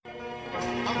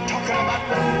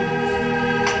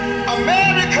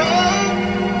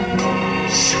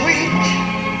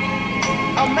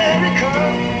America.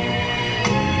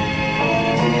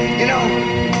 You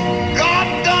know,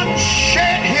 God done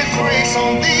shed his grace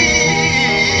on thee.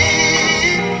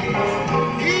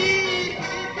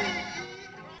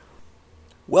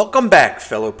 Welcome back,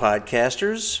 fellow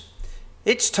podcasters.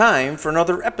 It's time for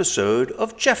another episode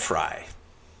of Jeffrey,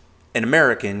 an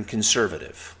American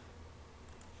conservative.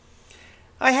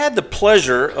 I had the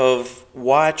pleasure of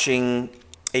watching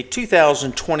a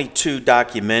 2022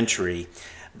 documentary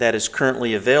that is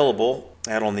currently available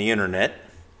out on the internet,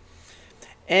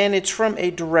 and it's from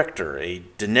a director, a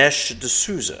Dinesh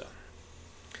D'Souza.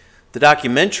 The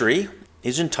documentary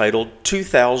is entitled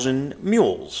 2,000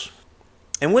 Mules,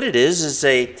 and what it is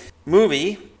a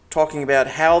movie talking about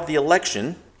how the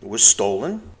election was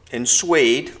stolen and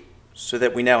swayed so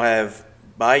that we now have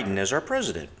Biden as our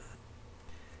president.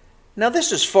 Now,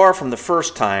 this is far from the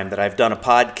first time that I've done a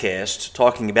podcast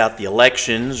talking about the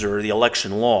elections or the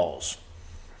election laws.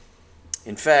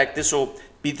 In fact, this will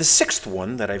be the sixth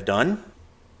one that I've done.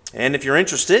 And if you're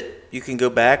interested, you can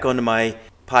go back onto my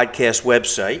podcast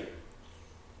website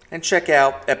and check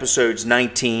out episodes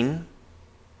 19,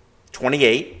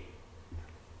 28,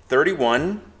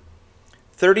 31,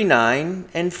 39,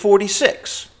 and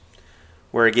 46,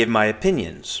 where I give my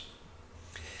opinions.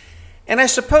 And I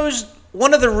suppose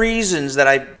one of the reasons that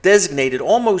I've designated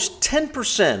almost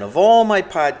 10% of all my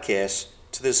podcasts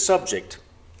to this subject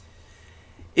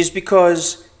is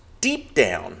because deep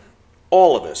down,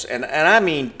 all of us, and I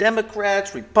mean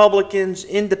Democrats, Republicans,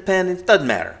 Independents, doesn't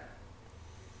matter.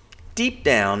 Deep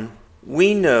down,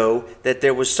 we know that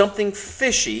there was something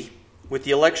fishy with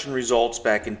the election results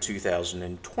back in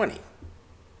 2020.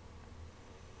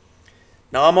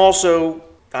 Now, I'm also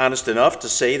honest enough to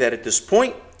say that at this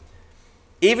point,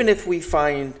 even if we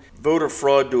find voter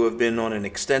fraud to have been on an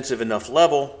extensive enough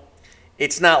level,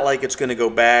 it's not like it's going to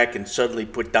go back and suddenly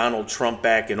put Donald Trump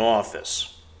back in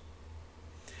office.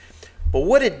 But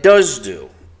what it does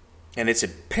do, and it's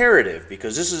imperative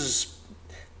because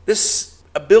this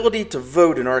ability to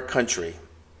vote in our country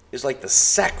is like the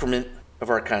sacrament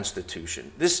of our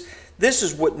Constitution. This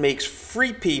is what makes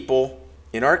free people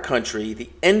in our country the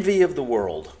envy of the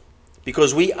world,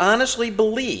 because we honestly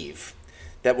believe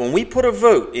that when we put a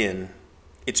vote in,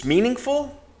 it's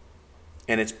meaningful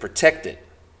and it's protected.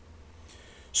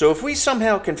 So if we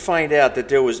somehow can find out that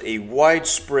there was a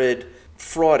widespread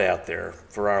fraud out there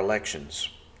for our elections,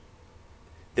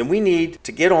 then we need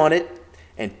to get on it,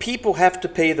 and people have to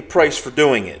pay the price for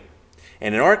doing it.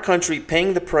 And in our country,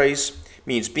 paying the price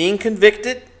means being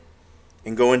convicted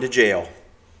and going to jail.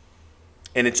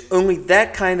 And it's only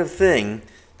that kind of thing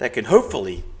that can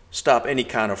hopefully stop any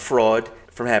kind of fraud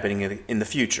from happening in the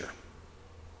future.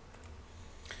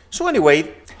 So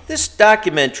anyway, this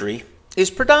documentary is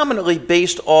predominantly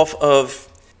based off of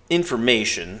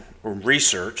information or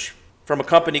research from a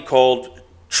company called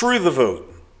True the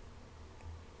Vote.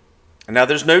 And now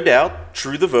there's no doubt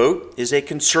True the Vote is a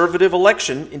conservative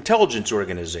election intelligence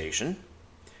organization.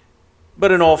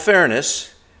 But in all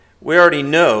fairness, we already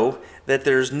know that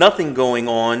there's nothing going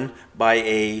on by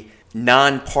a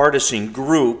nonpartisan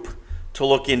group to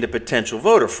look into potential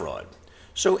voter fraud.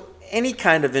 So any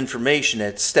kind of information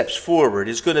that steps forward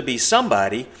is going to be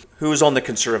somebody who is on the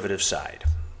conservative side.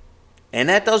 And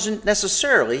that doesn't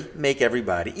necessarily make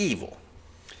everybody evil.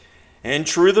 And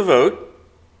True the Vote,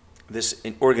 this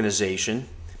organization,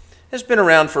 has been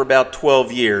around for about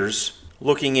 12 years,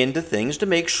 looking into things to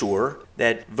make sure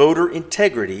that voter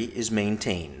integrity is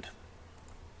maintained.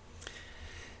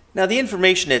 Now, the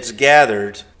information that's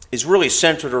gathered is really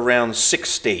centered around 6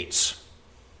 states,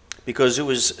 because it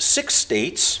was 6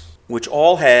 states which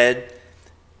all had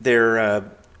their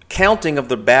counting of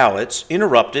the ballots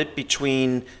interrupted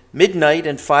between midnight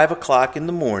and 5 o'clock in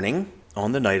the morning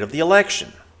on the night of the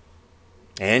election.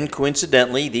 And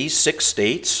coincidentally, these 6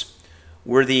 states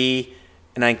were the,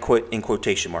 and I quote in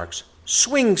quotation marks,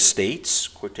 swing states,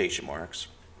 quotation marks,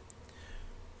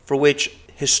 for which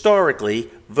historically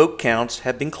vote counts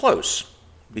have been close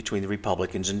between the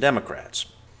Republicans and Democrats.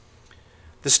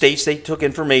 The states they took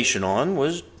information on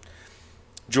was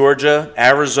Georgia,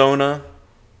 Arizona,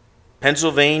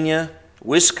 Pennsylvania,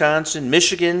 Wisconsin,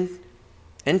 Michigan,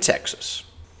 and Texas.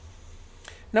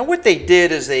 Now what they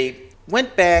did is they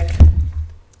went back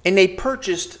and they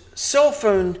purchased cell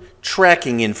phone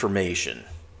tracking information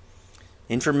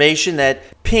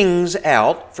that pings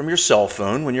out from your cell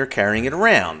phone when you're carrying it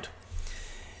around.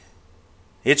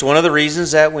 It's one of the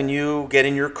reasons that when you get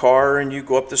in your car and you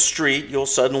go up the street, you'll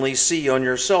suddenly see on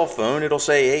your cell phone, it'll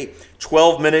say, hey,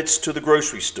 12 minutes to the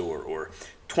grocery store or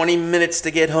 20 minutes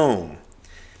to get home.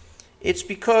 It's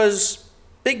because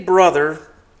Big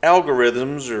Brother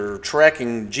algorithms or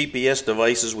tracking GPS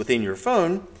devices within your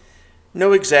phone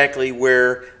know exactly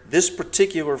where this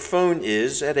particular phone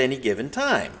is at any given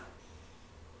time.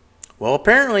 Well,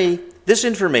 apparently this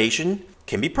information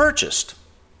can be purchased.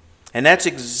 And that's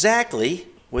exactly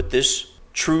what this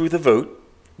True the Vote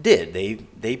did.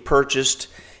 They purchased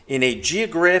in a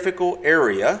geographical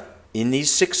area in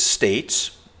these 6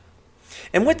 states.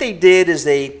 And what they did is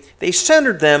they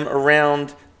centered them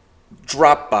around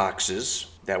drop boxes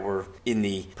that were in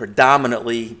the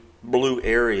predominantly blue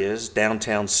areas,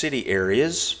 downtown city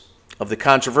areas of the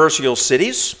controversial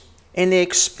cities, and they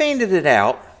expanded it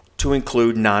out to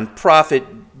include nonprofit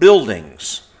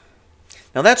buildings.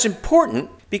 Now that's important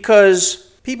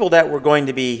because people that were going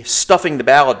to be stuffing the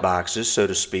ballot boxes, so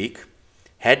to speak,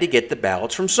 had to get the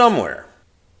ballots from somewhere.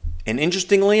 And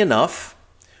interestingly enough,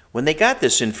 when they got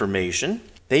this information,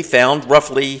 they found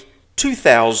roughly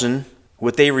 2,000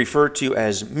 what they refer to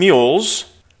as mules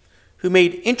who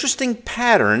made interesting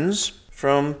patterns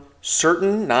from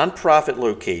certain nonprofit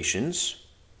locations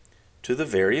to the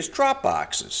various drop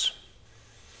boxes.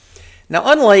 Now,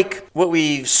 unlike what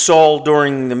we saw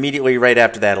during immediately right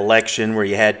after that election, where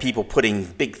you had people putting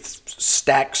big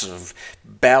stacks of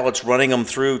ballots, running them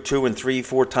through 2 and 3,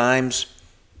 4 times,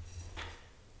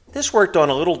 this worked on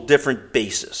a little different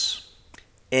basis.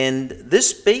 And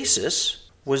this basis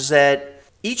was that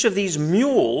each of these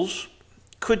mules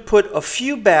could put a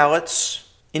few ballots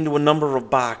into a number of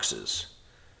boxes.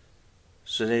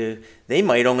 So they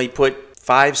might only put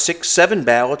 5, 6, 7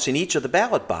 ballots in each of the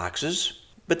ballot boxes,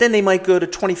 but then they might go to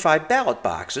 25 ballot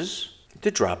boxes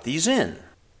to drop these in.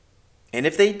 And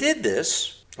if they did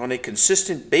this on a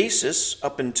consistent basis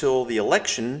up until the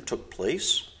election took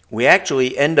place, we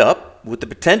actually end up with the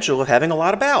potential of having a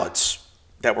lot of ballots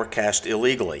that were cast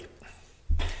illegally.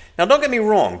 Now, don't get me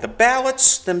wrong. The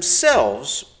ballots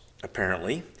themselves,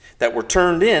 apparently, that were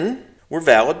turned in were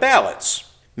valid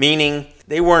ballots, meaning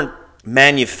they weren't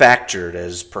manufactured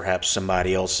as perhaps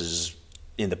somebody else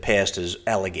in the past has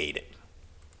alleged.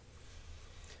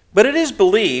 But it is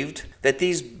believed that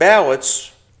these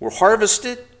ballots were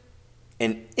harvested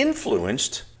and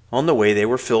influenced on the way they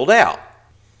were filled out.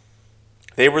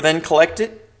 They were then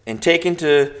collected and taken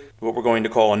to what we're going to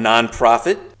call a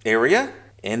nonprofit area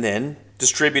and then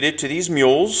distributed to these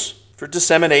mules for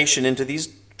dissemination into these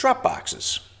drop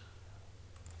boxes.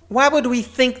 Why would we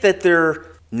think that they're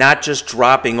not just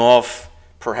dropping off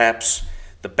perhaps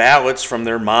the ballots from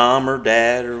their mom or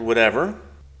dad or whatever?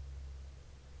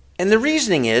 And the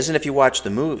reasoning is, and if you watch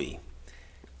the movie,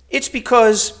 it's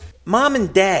because mom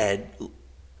and dad,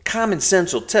 common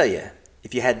sense will tell you,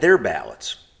 if you had their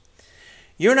ballots,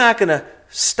 you're not going to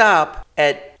stop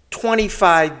at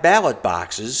 25 ballot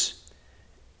boxes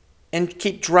and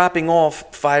keep dropping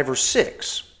off 5 or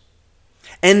 6.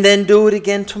 And then do it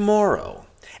again tomorrow.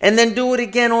 And then do it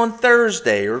again on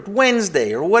Thursday or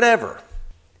Wednesday or whatever.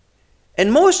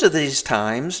 And most of these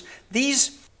times,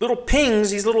 these little pings,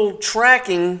 these little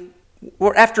tracking,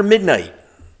 were after midnight.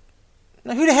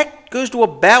 Now, who the heck goes to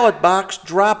a ballot box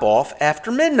drop-off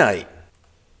after midnight?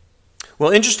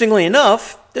 Well, interestingly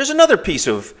enough, there's another piece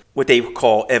of what they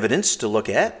call evidence to look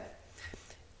at,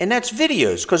 and that's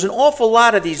videos, because an awful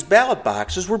lot of these ballot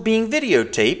boxes were being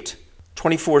videotaped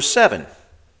 24/7.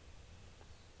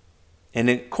 And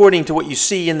according to what you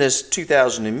see in this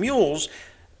 2,000 mules,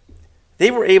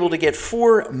 they were able to get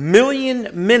 4 million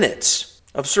minutes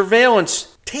of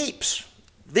surveillance tapes,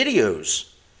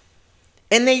 videos.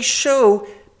 And they show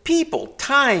people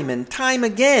time and time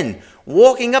again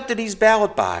walking up to these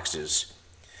ballot boxes,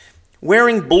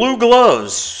 wearing blue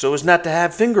gloves so as not to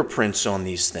have fingerprints on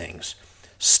these things,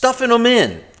 stuffing them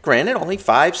in, granted only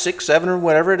 5, 6, 7 or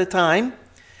whatever at a time,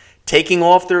 taking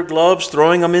off their gloves,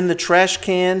 throwing them in the trash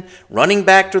can, running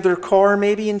back to their car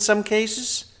maybe in some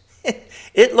cases.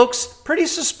 It looks pretty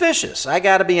suspicious, I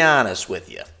got to be honest with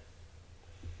you.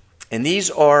 And these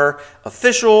are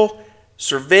official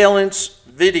surveillance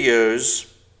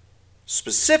videos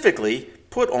specifically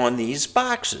put on these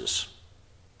boxes.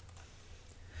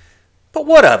 But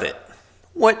what of it?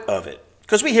 What of it?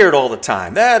 Because we hear it all the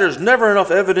time. There's never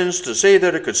enough evidence to say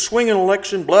that it could swing an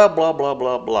election, blah, blah, blah,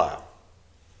 blah, blah.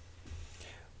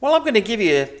 Well, I'm going to give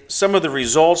you some of the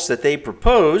results that they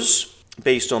propose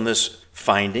based on this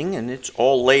finding, and it's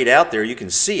all laid out there. You can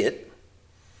see it.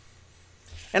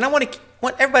 And I want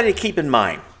everybody to keep in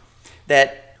mind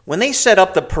that when they set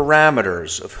up the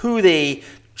parameters of who they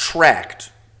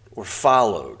tracked or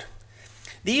followed,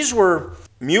 these were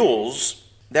mules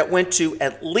that went to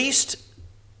at least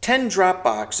 10 drop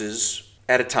boxes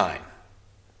at a time.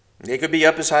 They could be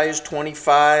up as high as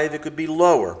 25, it could be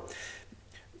lower.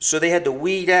 So they had to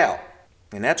weed out,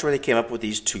 and that's where they came up with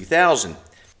these 2,000.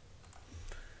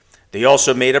 They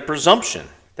also made a presumption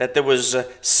that there was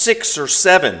 6 or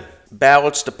 7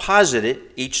 ballots deposited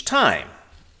each time.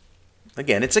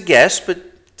 Again, it's a guess, but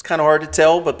it's kind of hard to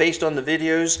tell. But based on the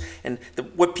videos and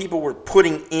what people were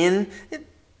putting in, it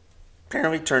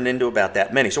apparently turned into about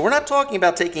that many. So we're not talking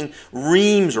about taking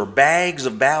reams or bags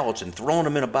of ballots and throwing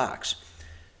them in a box.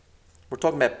 We're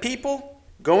talking about people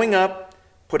going up,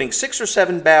 putting 6 or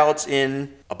 7 ballots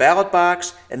in a ballot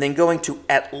box, and then going to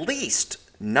at least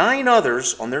 9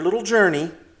 others on their little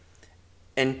journey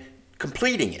and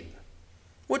completing it,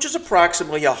 which is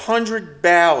approximately 100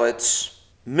 ballots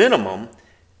minimum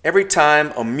every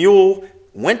time a mule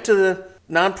went to the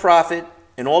nonprofit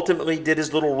and ultimately did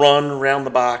his little run around the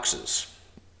boxes.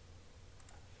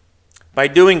 By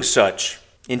doing such,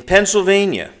 in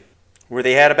Pennsylvania, where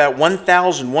they had about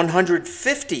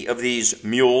 1,150 of these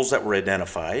mules that were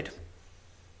identified,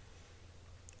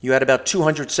 you had about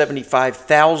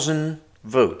 275,000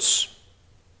 votes.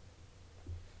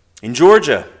 In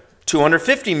Georgia,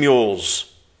 250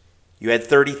 mules, you had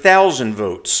 30,000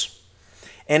 votes.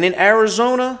 And in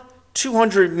Arizona,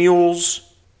 200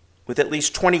 mules with at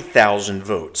least 20,000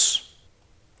 votes.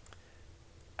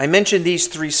 I mentioned these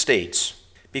 3 states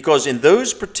because in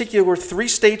those particular 3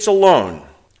 states alone,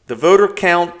 the voter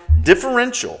count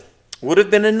differential would have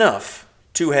been enough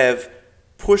to have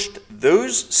pushed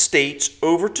those states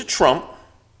over to Trump,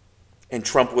 and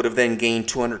Trump would have then gained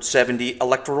 270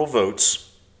 electoral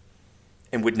votes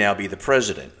and would now be the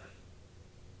president.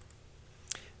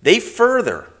 They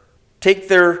further take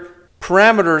their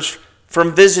parameters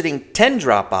from visiting 10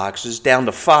 drop boxes down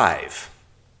to 5.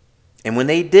 And when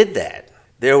they did that,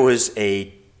 there was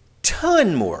a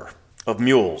ton more of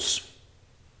mules.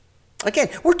 Again,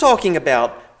 we're talking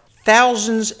about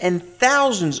thousands and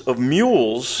thousands of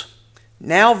mules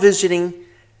now visiting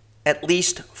at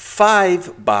least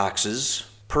 5 boxes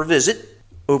per visit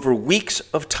over weeks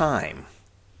of time.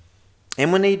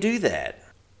 And when they do that,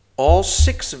 all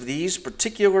 6 of these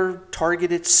particular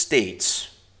targeted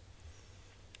states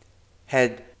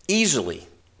had easily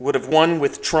would have won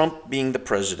with Trump being the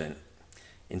president.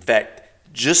 In fact,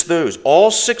 just those,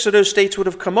 all 6 of those states would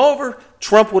have come over.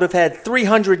 Trump would have had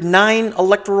 309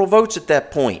 electoral votes at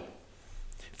that point.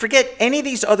 Forget any of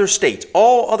these other states,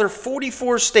 all other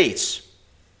 44 states.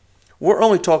 We're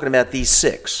only talking about these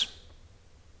 6.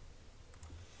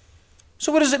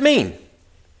 So what does it mean?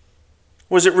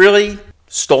 Was it really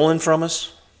stolen from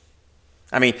us?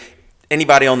 I mean,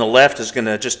 anybody on the left is going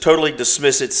to just totally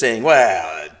dismiss it, saying,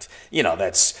 well,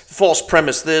 that's false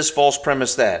premise this, false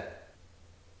premise that.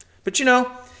 But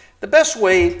the best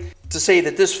way to say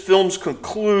that this film's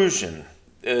conclusion,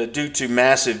 due to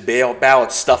massive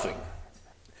ballot stuffing,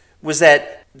 was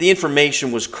that the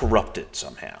information was corrupted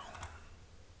somehow.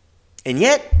 And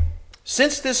yet,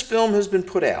 since this film has been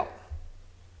put out,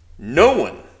 no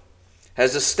one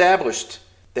has established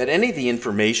that any of the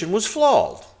information was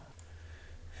flawed.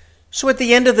 So at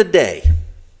the end of the day,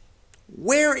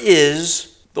 where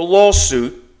is the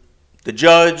lawsuit, the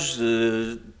judge,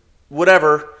 the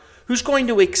whatever, who's going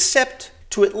to accept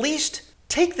to at least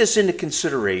take this into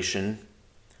consideration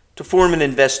to form an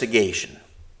investigation?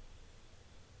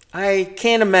 I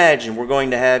can't imagine we're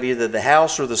going to have either the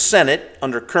House or the Senate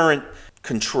under current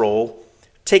control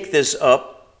take this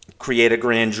up, create a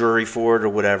grand jury for it or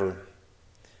whatever.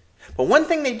 But one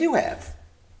thing they do have,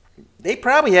 they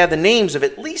probably have the names of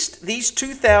at least these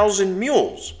 2,000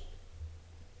 mules,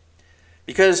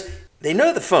 because they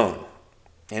know the phone,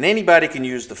 and anybody can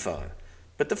use the phone.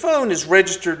 But the phone is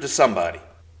registered to somebody,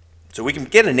 so we can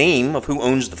get a name of who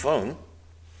owns the phone.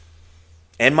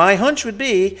 And my hunch would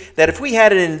be that if we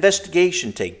had an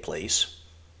investigation take place,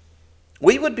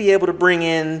 we would be able to bring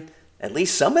in at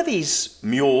least some of these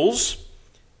mules.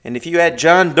 And if you had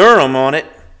John Durham on it,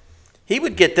 he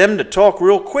would get them to talk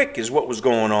real quick is what was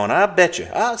going on. I bet you.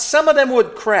 Some of them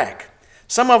would crack.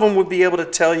 Some of them would be able to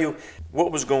tell you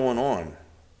what was going on.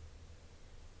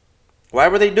 Why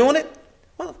were they doing it?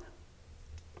 Well,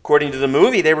 according to the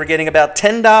movie, they were getting about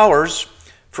 $10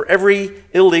 for every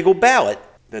illegal ballot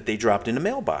that they dropped in the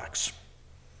mailbox.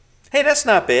 Hey, that's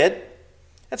not bad.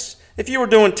 That's if you were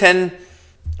doing 10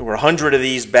 or 100 of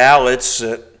these ballots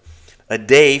a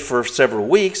day for several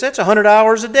weeks, that's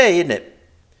 $100 a day, isn't it?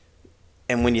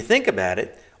 And when you think about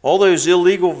it, all those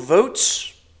illegal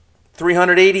votes,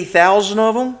 380,000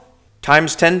 of them,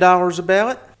 times $10 a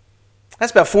ballot,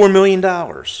 that's about $4 million.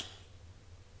 $4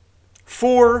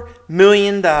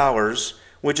 million,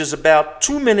 which is about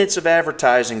 2 minutes of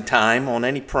advertising time on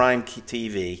any prime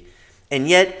TV. And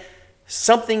yet,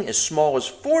 something as small as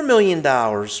 $4 million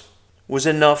was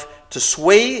enough to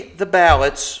sway the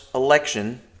ballots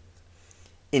election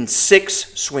in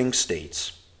 6 swing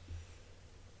states.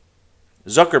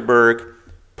 Zuckerberg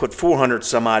put 400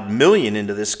 some odd million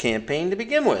into this campaign to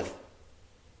begin with.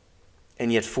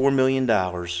 And yet $4 million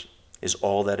is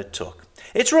all that it took.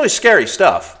 It's really scary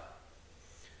stuff.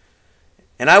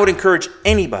 And I would encourage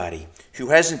anybody who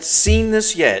hasn't seen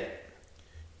this yet,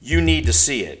 you need to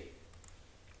see it.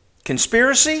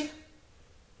 Conspiracy?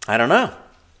 I don't know.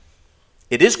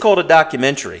 It is called a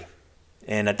documentary.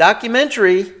 And a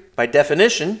documentary, by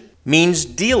definition, means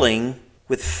dealing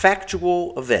with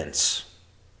factual events,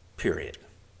 period.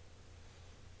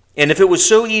 And if it was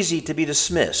so easy to be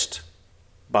dismissed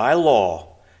by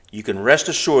law, you can rest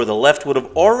assured the left would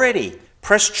have already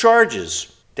pressed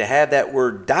charges to have that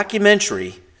word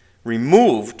documentary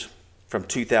removed from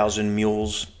 2000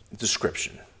 Mules'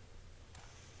 description.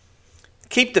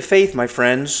 Keep the faith, my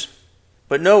friends,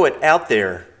 but know it out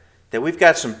there that we've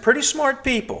got some pretty smart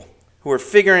people who are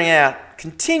figuring out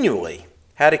continually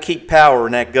how to keep power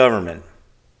in that government.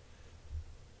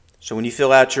 So when you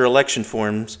fill out your election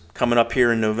forms coming up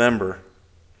here in November,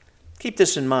 keep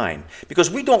this in mind, because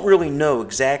we don't really know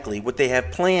exactly what they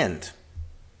have planned.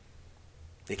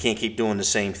 They can't keep doing the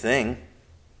same thing.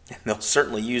 They'll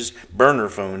certainly use burner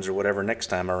phones or whatever next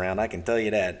time around, I can tell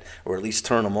you that, or at least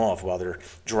turn them off while they're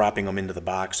dropping them into the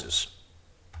boxes.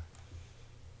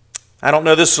 I don't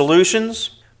know the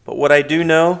solutions, but what I do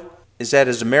know is that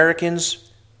as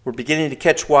Americans, we're beginning to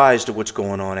catch wise to what's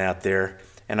going on out there,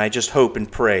 and I just hope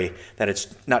and pray that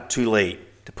it's not too late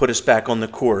to put us back on the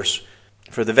course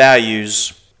for the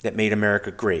values that made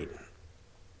America great.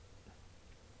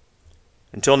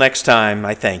 Until next time,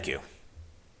 I thank you.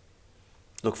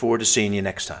 Look forward to seeing you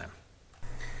next time.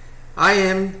 I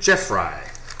am Jeff Fry,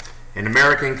 an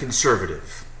American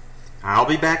conservative. I'll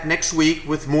be back next week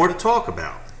with more to talk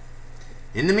about.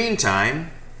 In the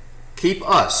meantime, keep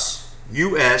us,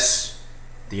 U.S.,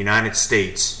 the United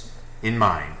States, in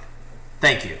mind.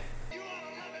 Thank you.